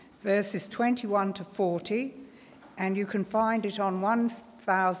verses 21 to 40, and you can find it on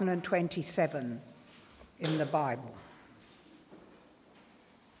 1027 in the Bible.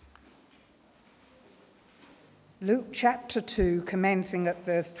 Luke chapter 2, commencing at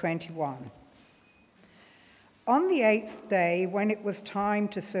verse 21. On the 8th day, when it was time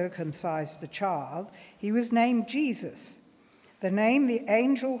to circumcise the child, he was named Jesus, the name the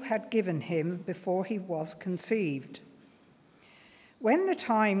angel had given him before he was conceived. When the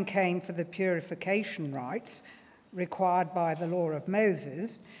time came for the purification rites required by the law of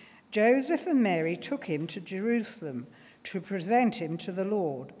Moses, Joseph and Mary took him to Jerusalem to present him to the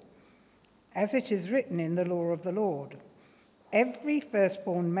Lord. As it is written in the law of the Lord, every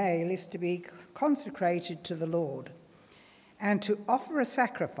firstborn male is to be consecrated to the Lord, and to offer a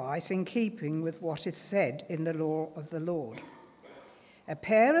sacrifice in keeping with what is said in the law of the Lord: a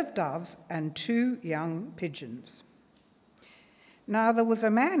pair of doves and 2 young pigeons. Now there was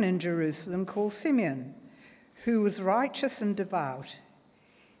a man in Jerusalem called Simeon, who was righteous and devout.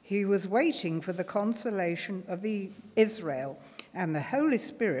 He was waiting for the consolation of Israel, and the Holy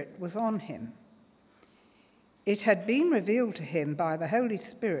Spirit was on him. It had been revealed to him by the Holy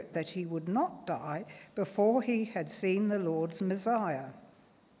Spirit that he would not die before he had seen the Lord's Messiah.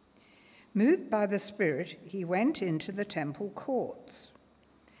 Moved by the Spirit, he went into the temple courts.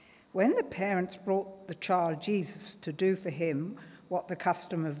 When the parents brought the child Jesus to do for him what the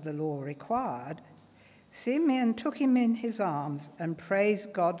custom of the law required, Simeon took him in his arms and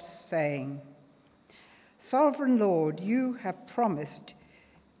praised God, saying, "Sovereign Lord, as you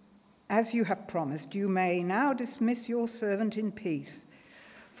have promised, you may now dismiss your servant in peace,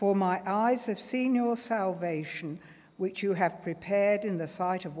 for my eyes have seen your salvation, which you have prepared in the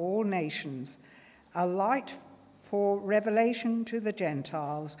sight of all nations, a light for revelation to the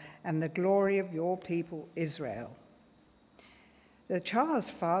Gentiles and the glory of your people Israel." The child's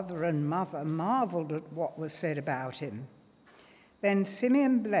father and mother marveled at what was said about him. Then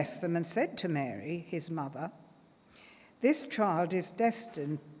Simeon blessed them and said to Mary, his mother, "This child is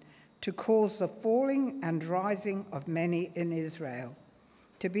destined to cause the falling and rising of many in Israel,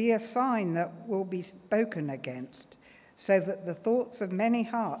 to be a sign that will be spoken against, so that the thoughts of many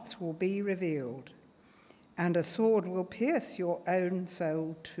hearts will be revealed, and a sword will pierce your own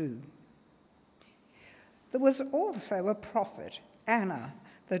soul too." There was also a prophet, Anna,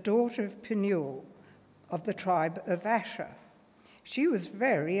 the daughter of Penuel, of the tribe of Asher. She was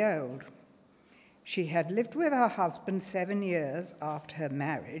very old. She had lived with her husband 7 years after her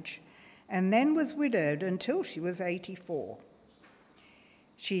marriage, and then was widowed until she was 84.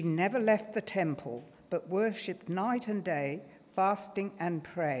 She never left the temple, but worshipped night and day, fasting and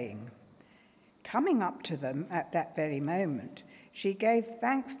praying. Coming up to them at that very moment, she gave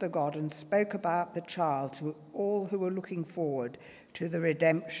thanks to God and spoke about the child to all who were looking forward to the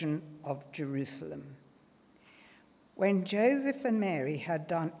redemption of Jerusalem. When Joseph and Mary had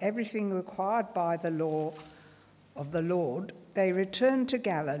done everything required by the law of the Lord, they returned to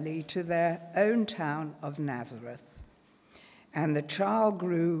Galilee, to their own town of Nazareth. And the child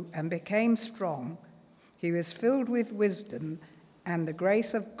grew and became strong. He was filled with wisdom, and the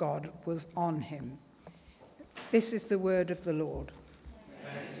grace of God was on him. This is the word of the Lord.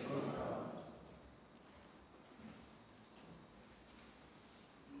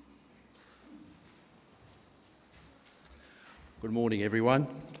 Good morning, everyone.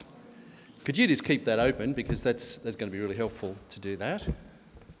 Could you just keep that open, because that's going to be really helpful to do that.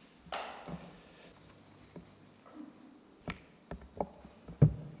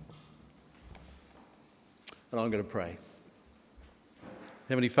 And I'm going to pray.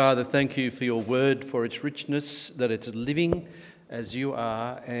 Heavenly Father, thank you for your word, for its richness, that it's living as you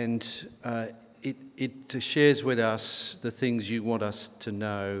are, and it shares with us the things you want us to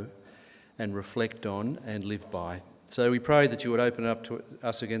know and reflect on and live by. So we pray that you would open it up to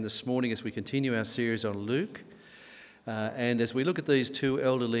us again this morning as we continue our series on Luke. And as we look at these 2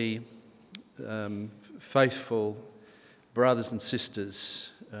 elderly, faithful brothers and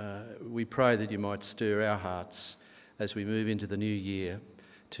sisters, we pray that you might stir our hearts as we move into the new year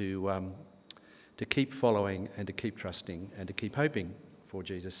to keep following and to keep trusting and to keep hoping for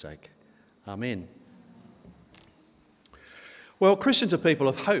Jesus' sake. Amen. Well, Christians are people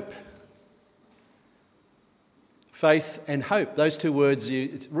of hope. Faith and hope, those 2 words,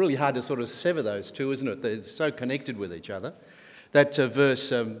 it's really hard to sort of sever those two, isn't it? They're so connected with each other. That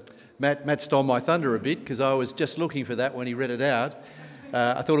verse, Matt stole my thunder a bit, because I was just looking for that when he read it out.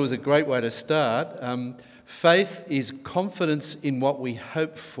 I thought it was a great way to start. Faith is confidence in what we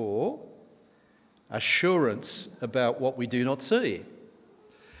hope for, assurance about what we do not see.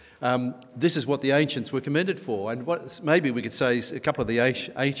 This is what the ancients were commended for. And what maybe we could say is a couple of the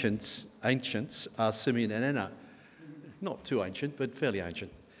ancients are Simeon and Anna. Not too ancient, but fairly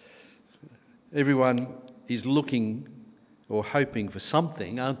ancient. Everyone is looking or hoping for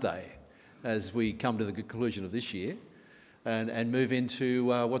something, aren't they, as we come to the conclusion of this year and move into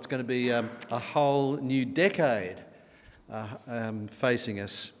what's going to be a whole new decade facing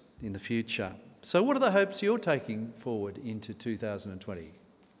us in the future. So what are the hopes you're taking forward into 2020?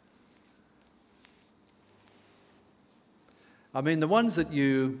 I mean, the ones that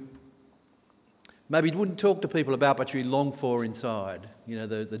you maybe wouldn't talk to people about, but you long for inside,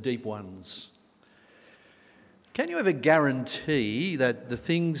 the deep ones. Can you ever guarantee that the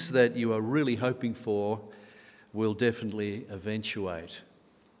things that you are really hoping for will definitely eventuate?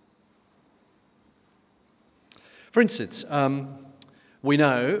 For instance, we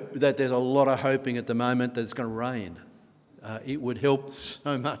know that there's a lot of hoping at the moment that it's going to rain. It would help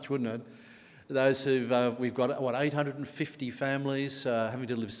so much, wouldn't it? Those we've got 850 families having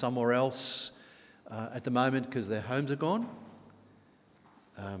to live somewhere else at the moment because their homes are gone.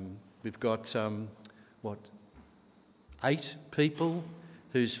 We've got 8 people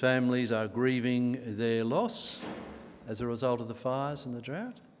whose families are grieving their loss as a result of the fires and the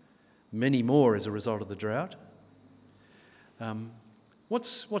drought. Many more as a result of the drought.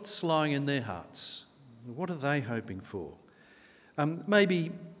 What's lying in their hearts? What are they hoping for?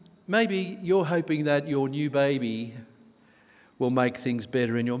 Maybe you're hoping that your new baby will make things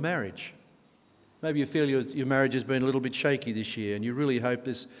better in your marriage. Maybe you feel your marriage has been a little bit shaky this year and you really hope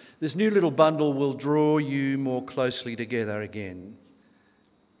this new little bundle will draw you more closely together again.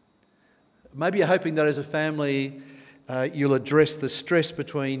 Maybe you're hoping that as a family you'll address the stress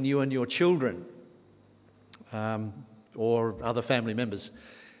between you and your children or other family members.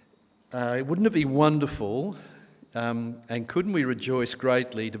 Wouldn't it be wonderful and couldn't we rejoice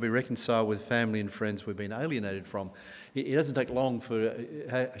greatly to be reconciled with family and friends we've been alienated from? It doesn't take long for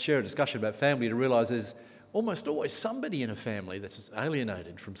share a discussion about family to realise there's almost always somebody in a family that's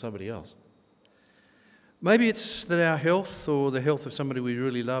alienated from somebody else. Maybe it's that our health or the health of somebody we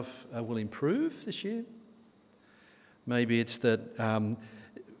really love will improve this year. Maybe it's that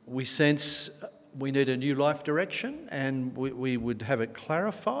we sense we need a new life direction and we would have it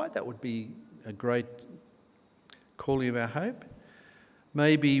clarified. That would be a great calling of our hope.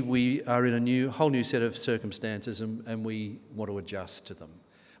 Maybe we are in a whole new set of circumstances and we want to adjust to them.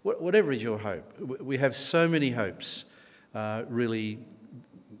 Whatever is your hope. We have so many hopes really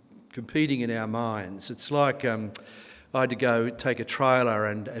competing in our minds. It's like I had to go take a trailer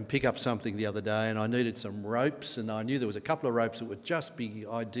and pick up something the other day and I needed some ropes and I knew there was a couple of ropes that would just be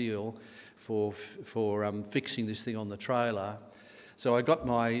ideal for fixing this thing on the trailer. So I got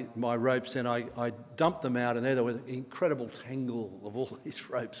my ropes and I dumped them out and there was an incredible tangle of all these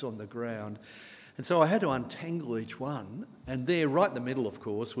ropes on the ground. And so I had to untangle each one and there right in the middle, of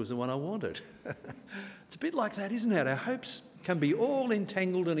course, was the one I wanted. It's a bit like that, isn't it? Our hopes can be all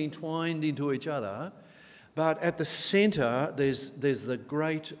entangled and entwined into each other, but at the centre there's the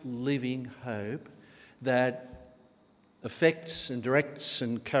great living hope that affects and directs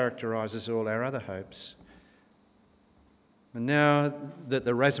and characterises all our other hopes. And now that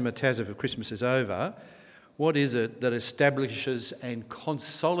the razzmatazz of Christmas is over, what is it that establishes and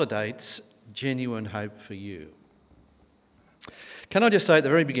consolidates genuine hope for you? Can I just say at the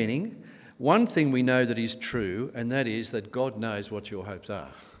very beginning, one thing we know that is true, and that is that God knows what your hopes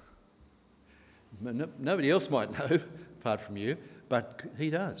are. Nobody else might know, apart from you, but he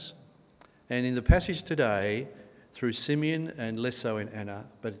does. And in the passage today, through Simeon and less so in Anna,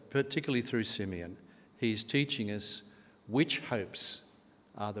 but particularly through Simeon, he's teaching us which hopes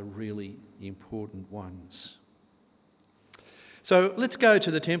are the really important ones. So let's go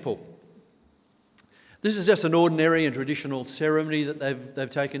to the temple. This is just an ordinary and traditional ceremony that they've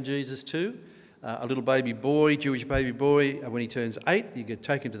taken Jesus to. A little baby boy, Jewish baby boy, when he turns 8, he'd get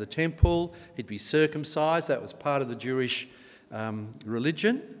taken to the temple. He'd be circumcised. That was part of the Jewish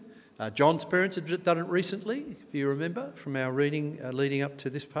religion. John's parents had done it recently, if you remember, from our reading leading up to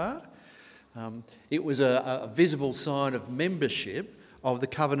this part. It was a visible sign of membership of the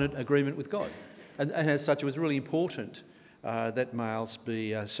covenant agreement with God. And as such, it was really important that males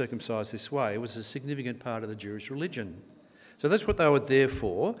be circumcised this way. It was a significant part of the Jewish religion. So that's what they were there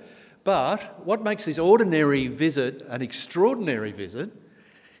for. But what makes this ordinary visit an extraordinary visit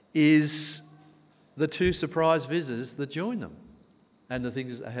is the 2 surprise visitors that join them and the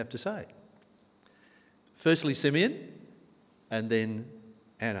things they have to say. Firstly, Simeon, and then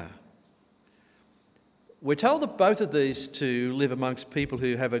Anna. We're told that both of these two live amongst people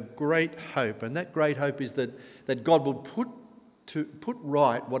who have a great hope, and that great hope is that God will put to put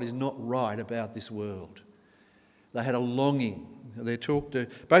right what is not right about this world. They had a longing. Both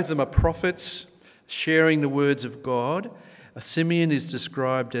of them are prophets sharing the words of God. Simeon is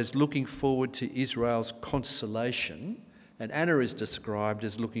described as looking forward to Israel's consolation, and Anna is described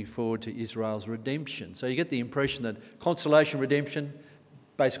as looking forward to Israel's redemption. So you get the impression that consolation, redemption,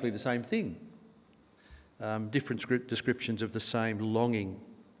 basically the same thing. Different descriptions of the same longing.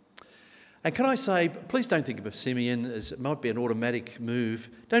 And can I say, please don't think of Simeon as, it might be an automatic move,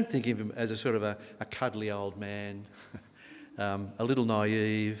 don't think of him as a sort of a cuddly old man, a little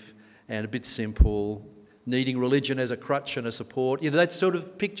naive and a bit simple, needing religion as a crutch and a support. You know, that sort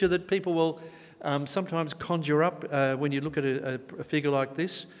of picture that people will sometimes conjure up when you look at a figure like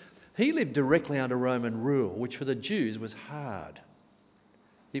this. He lived directly under Roman rule, which for the Jews was hard.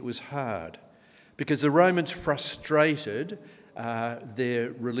 It was hard because the Romans frustrated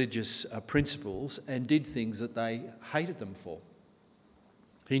their religious principles and did things that they hated them for.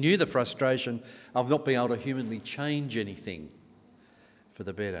 He knew the frustration of not being able to humanly change anything for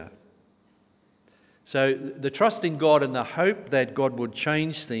the better. So the trust in God and the hope that God would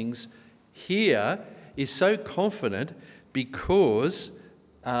change things here is so confident because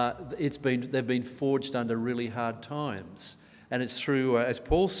they've been forged under really hard times. And it's through, as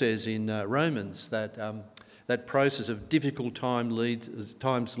Paul says in Romans, that process of difficult times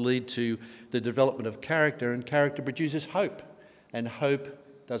lead to the development of character, and character produces hope, and hope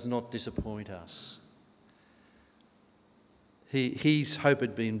does not disappoint us. His hope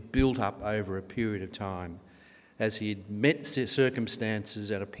had been built up over a period of time as he had met circumstances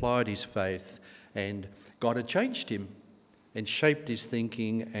and applied his faith, and God had changed him and shaped his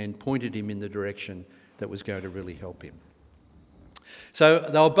thinking and pointed him in the direction that was going to really help him. So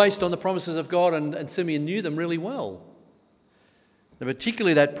they were based on the promises of God, and Simeon knew them really well. And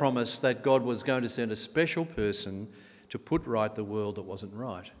particularly that promise that God was going to send a special person to put right the world that wasn't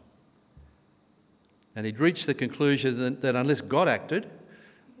right. And he'd reached the conclusion that unless God acted,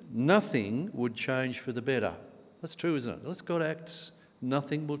 nothing would change for the better. That's true, isn't it? Unless God acts,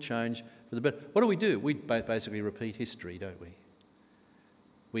 nothing will change for the better. What do? We basically repeat history, don't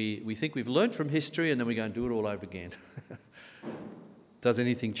we? We think we've learnt from history and then we go and do it all over again. Does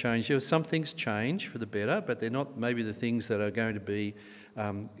anything change? Some things change for the better, but they're not maybe the things that are going to be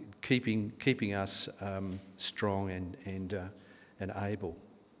keeping us strong and able.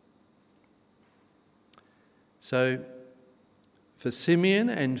 So for Simeon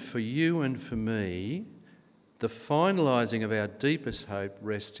and for you and for me, the finalising of our deepest hope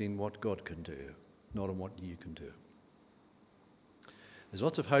rests in what God can do, not on what you can do. There's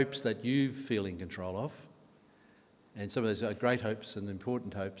lots of hopes that you feel in control of, and some of those are great hopes and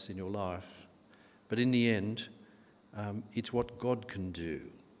important hopes in your life. But in the end, it's what God can do.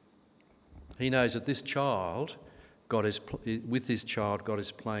 He knows that this child, God is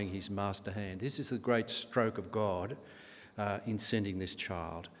playing his master hand. This is the great stroke of God in sending this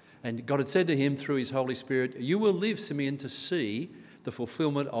child. And God had said to him through his Holy Spirit, "You will live, Simeon, to see the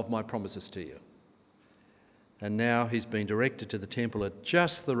fulfilment of my promises to you." And now he's been directed to the temple at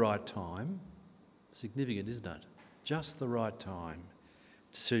just the right time. Significant, isn't it? Just the right time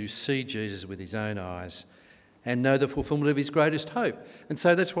to see Jesus with his own eyes and know the fulfilment of his greatest hope. And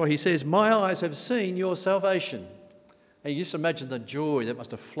so that's why he says, "My eyes have seen your salvation." And you just imagine the joy that must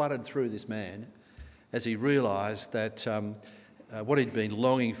have flooded through this man as he realised that what he'd been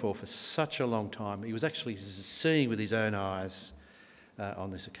longing for such a long time, he was actually seeing with his own eyes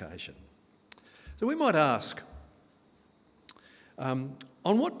on this occasion. So we might ask, on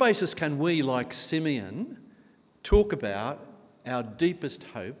what basis can we, like Simeon, talk about our deepest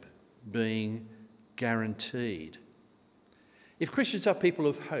hope being guaranteed? If Christians are people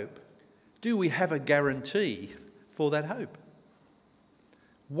of hope, do we have a guarantee for that hope?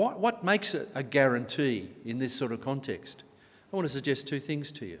 What makes it a guarantee in this sort of context? I want to suggest two things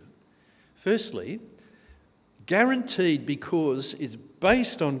to you. Firstly, guaranteed because it's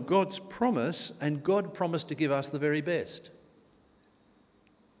based on God's promise, and God promised to give us the very best.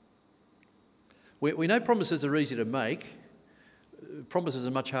 We know promises are easy to make. Promises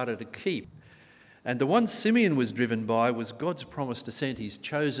are much harder to keep. And the one Simeon was driven by was God's promise to send his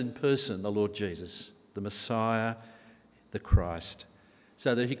chosen person, the Lord Jesus, the Messiah, the Christ,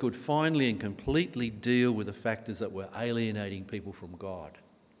 so that he could finally and completely deal with the factors that were alienating people from God,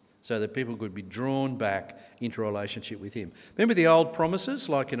 so that people could be drawn back into a relationship with him. Remember the old promises,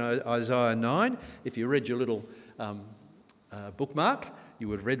 like in Isaiah 9? If you read your little bookmark, you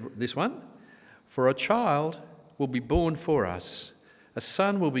would have read this one. "For a child will be born for us, a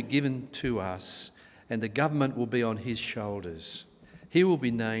son will be given to us, and the government will be on his shoulders. He will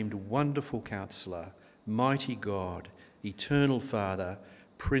be named Wonderful Counselor, Mighty God, Eternal Father,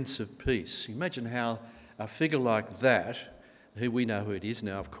 Prince of Peace. Imagine how a figure like that, who we know who it is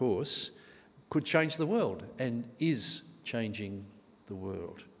now, of course, could change the world and is changing the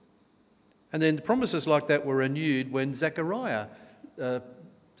world. And then promises like that were renewed when Zechariah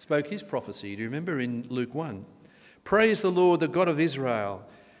spoke his prophecy. Do you remember in Luke 1? Praise the Lord, the God of Israel.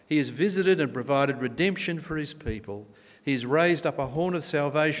 He has visited and provided redemption for his people. He has raised up a horn of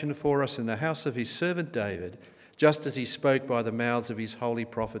salvation for us in the house of his servant David, just as he spoke by the mouths of his holy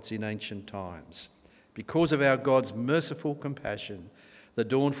prophets in ancient times. Because of our God's merciful compassion, the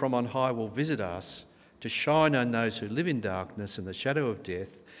dawn from on high will visit us to shine on those who live in darkness and the shadow of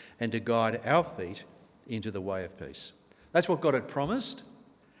death, and to guide our feet into the way of peace. That's what God had promised,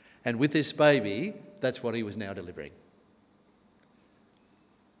 and with this baby, that's what he was now delivering.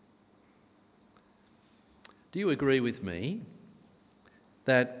 Do you agree with me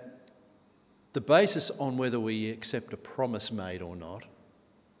that the basis on whether we accept a promise made or not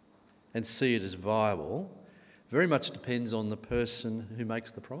and see it as viable very much depends on the person who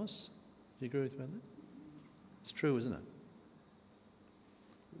makes the promise? Do you agree with me on that? It's true, isn't it?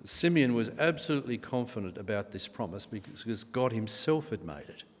 Simeon was absolutely confident about this promise because God himself had made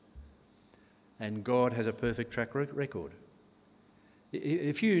it. And God has a perfect track record.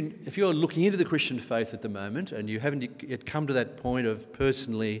 If you're looking into the Christian faith at the moment and you haven't yet come to that point of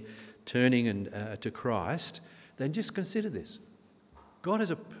personally turning to Christ, then just consider this. God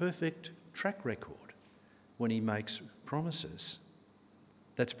has a perfect track record when he makes promises.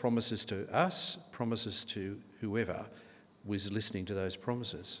 That's promises to us, promises to whoever was listening to those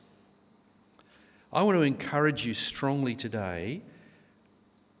promises. I want to encourage you strongly today,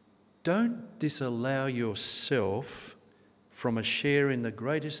 don't disallow yourself from a share in the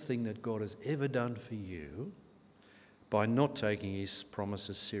greatest thing that God has ever done for you by not taking his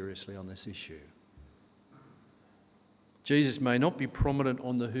promises seriously on this issue. Jesus may not be prominent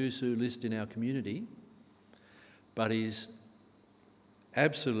on the who's who list in our community, but is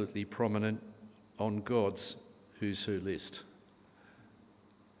absolutely prominent on God's who's who list.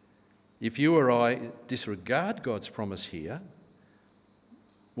 If you or I disregard God's promise here,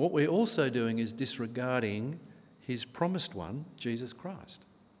 what we're also doing is disregarding his promised one, Jesus Christ.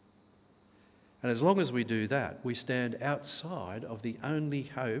 And as long as we do that, we stand outside of the only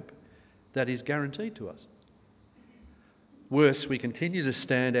hope that is guaranteed to us. Worse, we continue to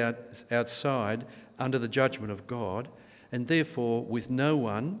stand outside under the judgment of God, and therefore with no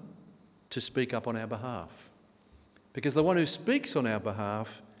one to speak up on our behalf. Because the one who speaks on our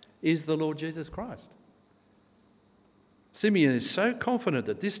behalf is the Lord Jesus Christ. Simeon is so confident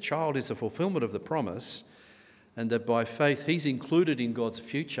that this child is a fulfilment of the promise and that by faith he's included in God's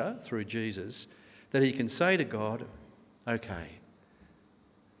future through Jesus, that he can say to God, okay,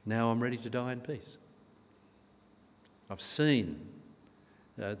 now I'm ready to die in peace. I've seen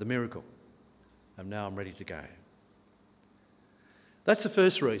the miracle, and now I'm ready to go. That's the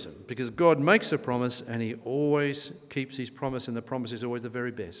first reason, because God makes a promise and he always keeps his promise, and the promise is always the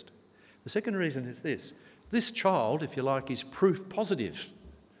very best. The second reason is this. This child, if you like, is proof positive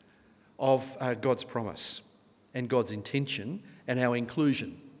of God's promise and God's intention and our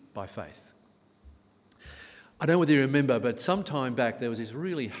inclusion by faith. I don't know whether you remember, but some time back there was this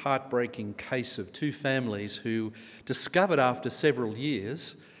really heartbreaking case of two families who discovered after several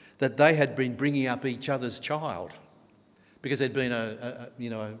years that they had been bringing up each other's child because there'd been a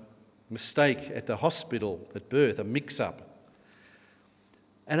mistake at the hospital at birth, a mix-up.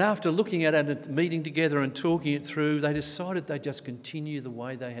 And after looking at it and meeting together and talking it through, they decided they'd just continue the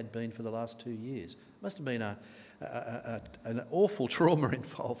way they had been for the last 2 years. Must have been an awful trauma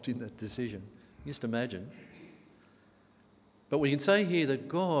involved in that decision. Just imagine. But we can say here that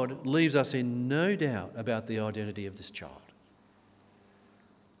God leaves us in no doubt about the identity of this child.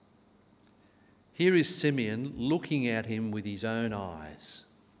 Here is Simeon looking at him with his own eyes,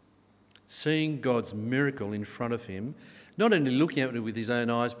 seeing God's miracle in front of him, not only looking at it with his own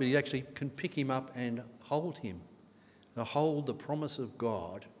eyes, but he actually can pick him up and hold him, to hold the promise of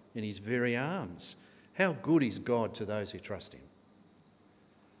God in his very arms. How good is God to those who trust him?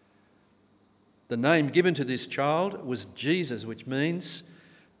 The name given to this child was Jesus, which means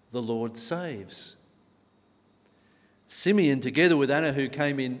the Lord saves. Simeon, together with Anna, who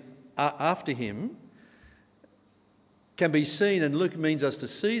came in after him, can be seen, and Luke means us to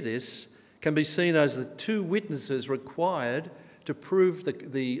see this, can be seen as the two witnesses required to prove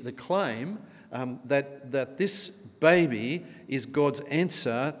the claim that this baby is God's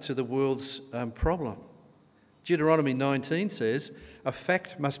answer to the world's problem. Deuteronomy 19 says, a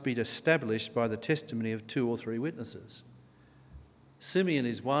fact must be established by the testimony of 2 or 3 witnesses. Simeon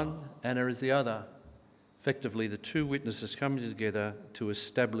is one, Anna is the other. Effectively, the two witnesses coming together to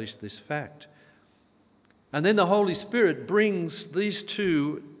establish this fact. And then the Holy Spirit brings these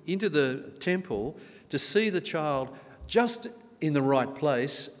two into the temple to see the child just in the right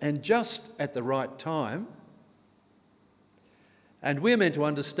place and just at the right time. And we're meant to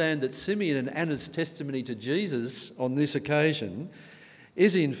understand that Simeon and Anna's testimony to Jesus on this occasion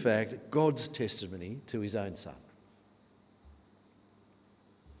is in fact God's testimony to his own son.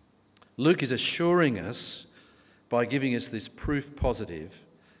 Luke is assuring us by giving us this proof positive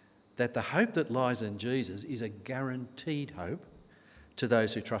that the hope that lies in Jesus is a guaranteed hope to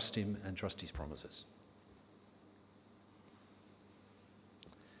those who trust him and trust his promises.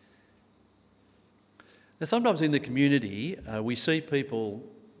 Now, sometimes in the community, we see people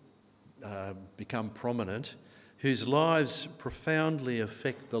become prominent whose lives profoundly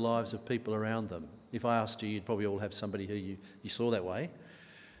affect the lives of people around them. If I asked you, you'd probably all have somebody who you saw that way.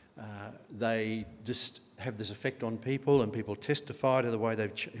 They just have this effect on people, and people testify to the way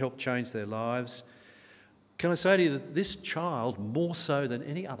they've helped change their lives. Can I say to you that this child, more so than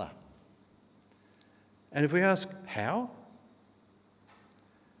any other? And if we ask how,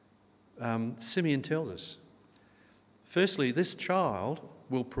 Simeon tells us. Firstly, this child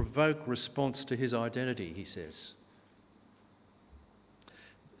will provoke response to his identity, he says.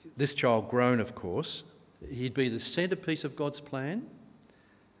 This child grown, of course, he'd be the centrepiece of God's plan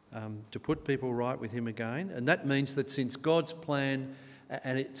to put people right with him again. And that means that since God's plan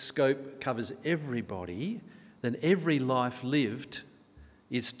and its scope covers everybody, then every life lived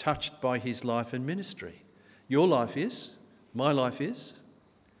is touched by his life and ministry. Your life is, my life is.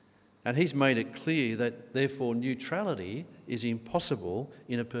 And he's made it clear that, therefore, neutrality is impossible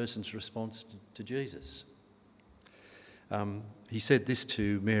in a person's response to Jesus. He said this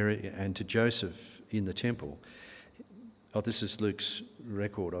to Mary and to Joseph in the temple. This is Luke's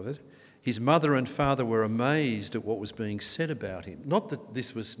record of it. His mother and father were amazed at what was being said about him. Not that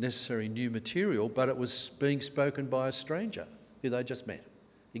this was necessarily new material, but it was being spoken by a stranger who they just met.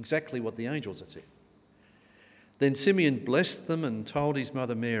 Exactly what the angels had said. Then Simeon blessed them and told his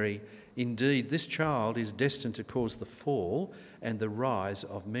mother Mary, "Indeed, this child is destined to cause the fall and the rise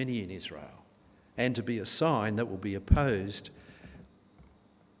of many in Israel, and to be a sign that will be opposed,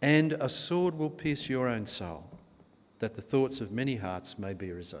 and a sword will pierce your own soul, that the thoughts of many hearts may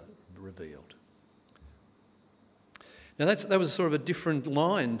be revealed." Now that was sort of a different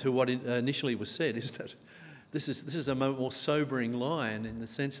line to what initially was said, isn't it? This is a more sobering line in the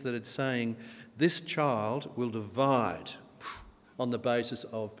sense that it's saying this child will divide on the basis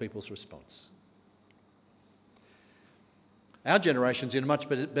of people's response. Our generation's in a much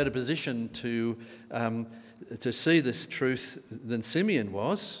better position to see this truth than Simeon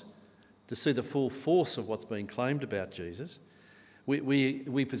was, to see the full force of what's being claimed about Jesus.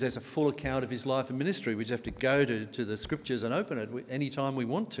 We possess a full account of his life and ministry. We just have to go to the scriptures and open it any time we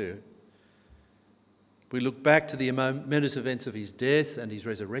want to. We look back to the momentous events of his death and his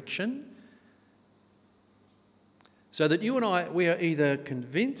resurrection, so that you and I, we are either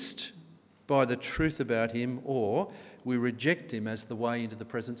convinced by the truth about him or we reject him as the way into the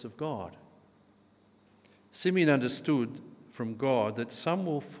presence of God. Simeon understood from God that some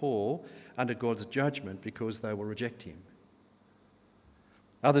will fall under God's judgment because they will reject him.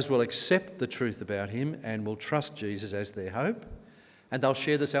 Others will accept the truth about him and will trust Jesus as their hope, and they'll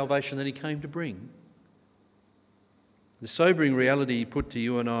share the salvation that he came to bring. The sobering reality put to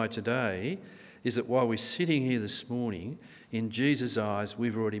you and I today is that while we're sitting here this morning, in Jesus' eyes,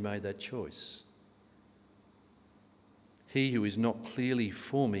 we've already made that choice. He who is not clearly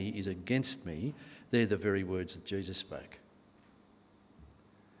for me is against me. They're the very words that Jesus spoke.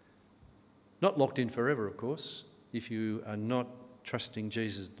 Not locked in forever, of course, if you are not trusting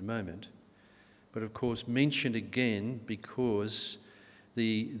Jesus at the moment, but of course mentioned again because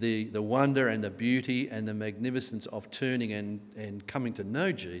the wonder and the beauty and the magnificence of turning and coming to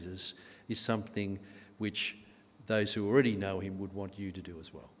know Jesus is something which those who already know him would want you to do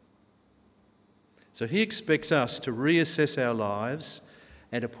as well. So he expects us to reassess our lives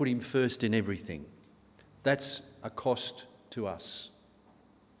and to put him first in everything. That's a cost to us,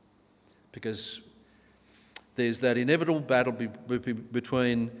 because there's that inevitable battle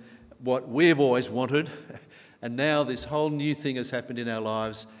between what we've always wanted and now this whole new thing has happened in our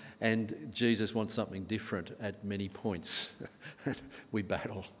lives and Jesus wants something different at many points. We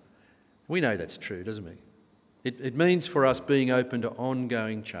battle. We know that's true, doesn't it? It means for us being open to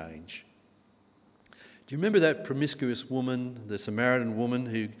ongoing change. Do you remember that promiscuous woman, the Samaritan woman,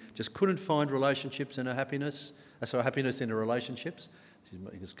 who just couldn't find relationships in her happiness? Happiness in her relationships. She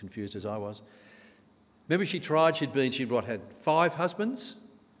was as confused as I was. Remember she tried, she'd had 5 husbands,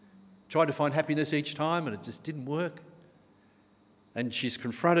 tried to find happiness each time and it just didn't work. And she's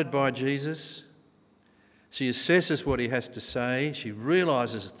confronted by Jesus. She assesses what he has to say. She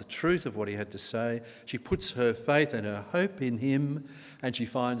realises the truth of what he had to say. She puts her faith and her hope in him, and she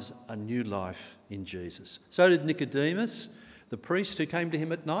finds a new life in Jesus. So did Nicodemus, the priest who came to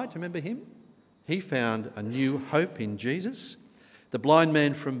him at night. Remember him? He found a new hope in Jesus. The blind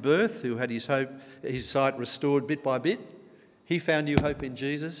man from birth who had his sight restored bit by bit, he found new hope in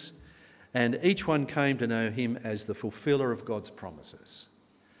Jesus. And each one came to know him as the fulfiller of God's promises.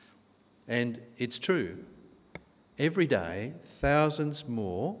 And it's true. Every day, thousands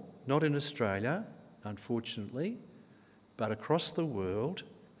more, not in Australia, unfortunately, but across the world,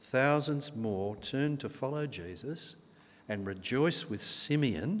 thousands more turn to follow Jesus and rejoice with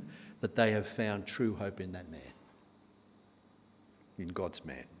Simeon that they have found true hope in that man, in God's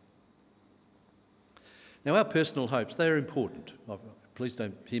man. Now, our personal hopes, they're important. Please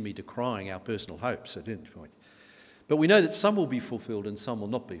don't hear me decrying our personal hopes at any point. But we know that some will be fulfilled and some will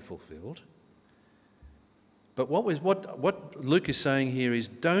not be fulfilled. But what Luke is saying here is,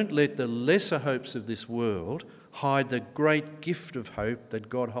 don't let the lesser hopes of this world hide the great gift of hope that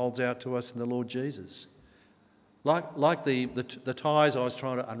God holds out to us in the Lord Jesus. Like the ties I was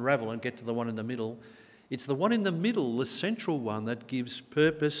trying to unravel and get to the one in the middle, it's the one in the middle, the central one, that gives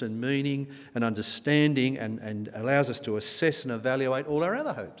purpose and meaning and understanding and allows us to assess and evaluate all our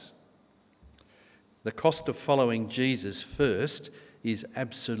other hopes. The cost of following Jesus first is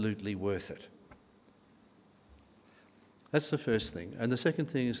absolutely worth it. That's the first thing. And the second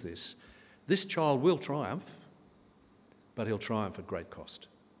thing is this. This child will triumph, but he'll triumph at great cost.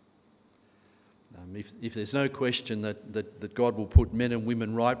 If there's no question that God will put men and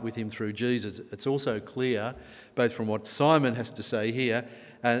women right with him through Jesus, it's also clear, both from what Simeon has to say here,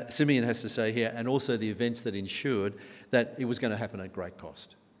 and also the events that ensued, that it was going to happen at great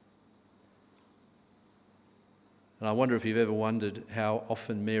cost. And I wonder if you've ever wondered how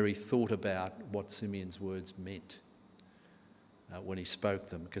often Mary thought about what Simeon's words meant when he spoke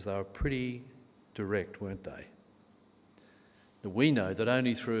them, because they were pretty direct, weren't they? We know that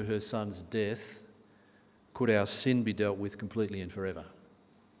only through her son's death could our sin be dealt with completely and forever.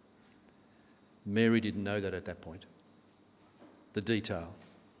 Mary didn't know that at that point, the detail.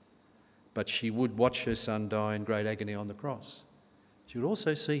 But she would watch her son die in great agony on the cross. She would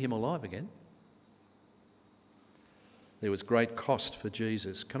also see him alive again. There was great cost for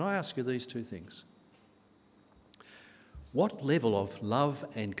Jesus. Can I ask you these two things? What level of love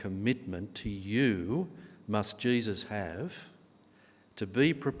and commitment to you must Jesus have to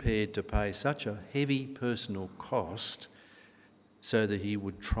be prepared to pay such a heavy personal cost so that he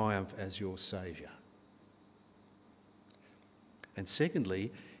would triumph as your saviour? And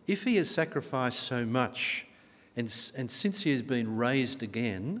secondly, if he has sacrificed so much and since he has been raised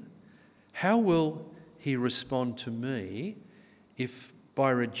again, how will he respond to me if by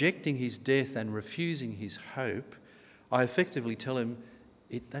rejecting his death and refusing his hope, I effectively tell him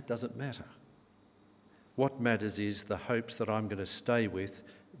that doesn't matter? What matters is the hopes that I'm going to stay with,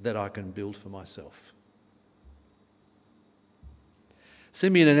 that I can build for myself.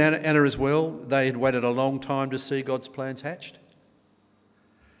 Simeon and Anna as well, they had waited a long time to see God's plans hatched.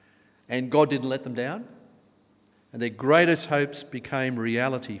 And God didn't let them down. And their greatest hopes became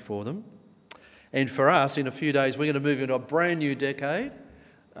reality for them. And for us, in a few days, we're going to move into a brand new decade.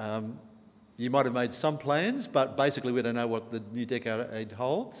 You might have made some plans, but basically we don't know what the new decade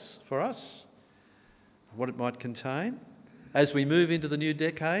holds for us, what it might contain. As we move into the new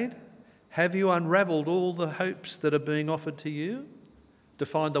decade, have you unravelled all the hopes that are being offered to you to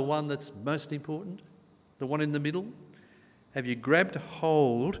find the one that's most important, the one in the middle? Have you grabbed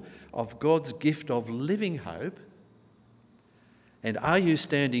hold of God's gift of living hope? And are you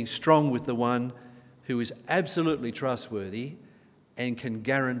standing strong with the one who is absolutely trustworthy and can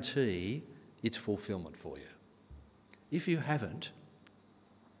guarantee its fulfilment for you? If you haven't,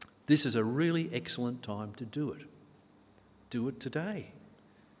 this is a really excellent time to do it. Do it today.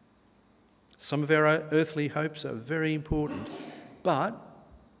 Some of our earthly hopes are very important, but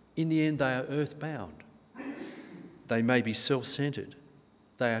in the end they are earthbound. They may be self-centred.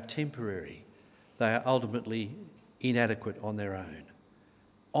 They are temporary. They are ultimately inadequate on their own.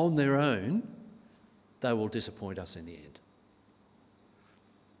 On their own, they will disappoint us in the end.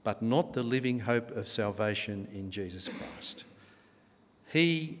 But not the living hope of salvation in Jesus Christ.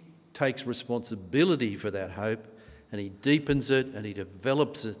 He takes responsibility for that hope, and he deepens it and he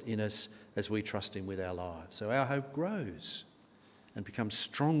develops it in us as we trust him with our lives. So our hope grows and becomes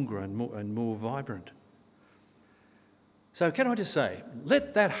stronger and more vibrant. So can I just say,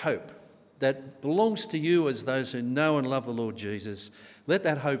 let that hope that belongs to you as those who know and love the Lord Jesus. Let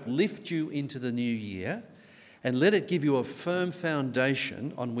that hope lift you into the new year, and let it give you a firm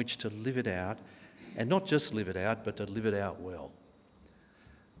foundation on which to live it out, and not just live it out, but to live it out well.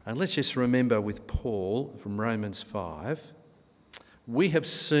 And let's just remember with Paul from Romans 5, we have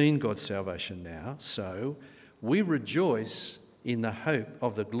seen God's salvation now, so we rejoice in the hope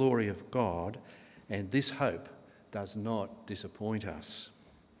of the glory of God, and this hope does not disappoint us.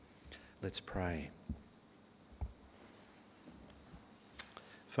 Let's pray.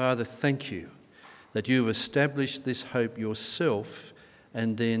 Father, thank you that you have established this hope yourself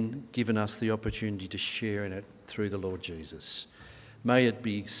and then given us the opportunity to share in it through the Lord Jesus. May it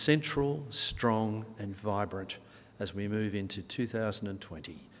be central, strong and vibrant as we move into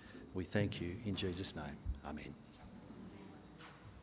 2020. We thank you in Jesus' name. Amen.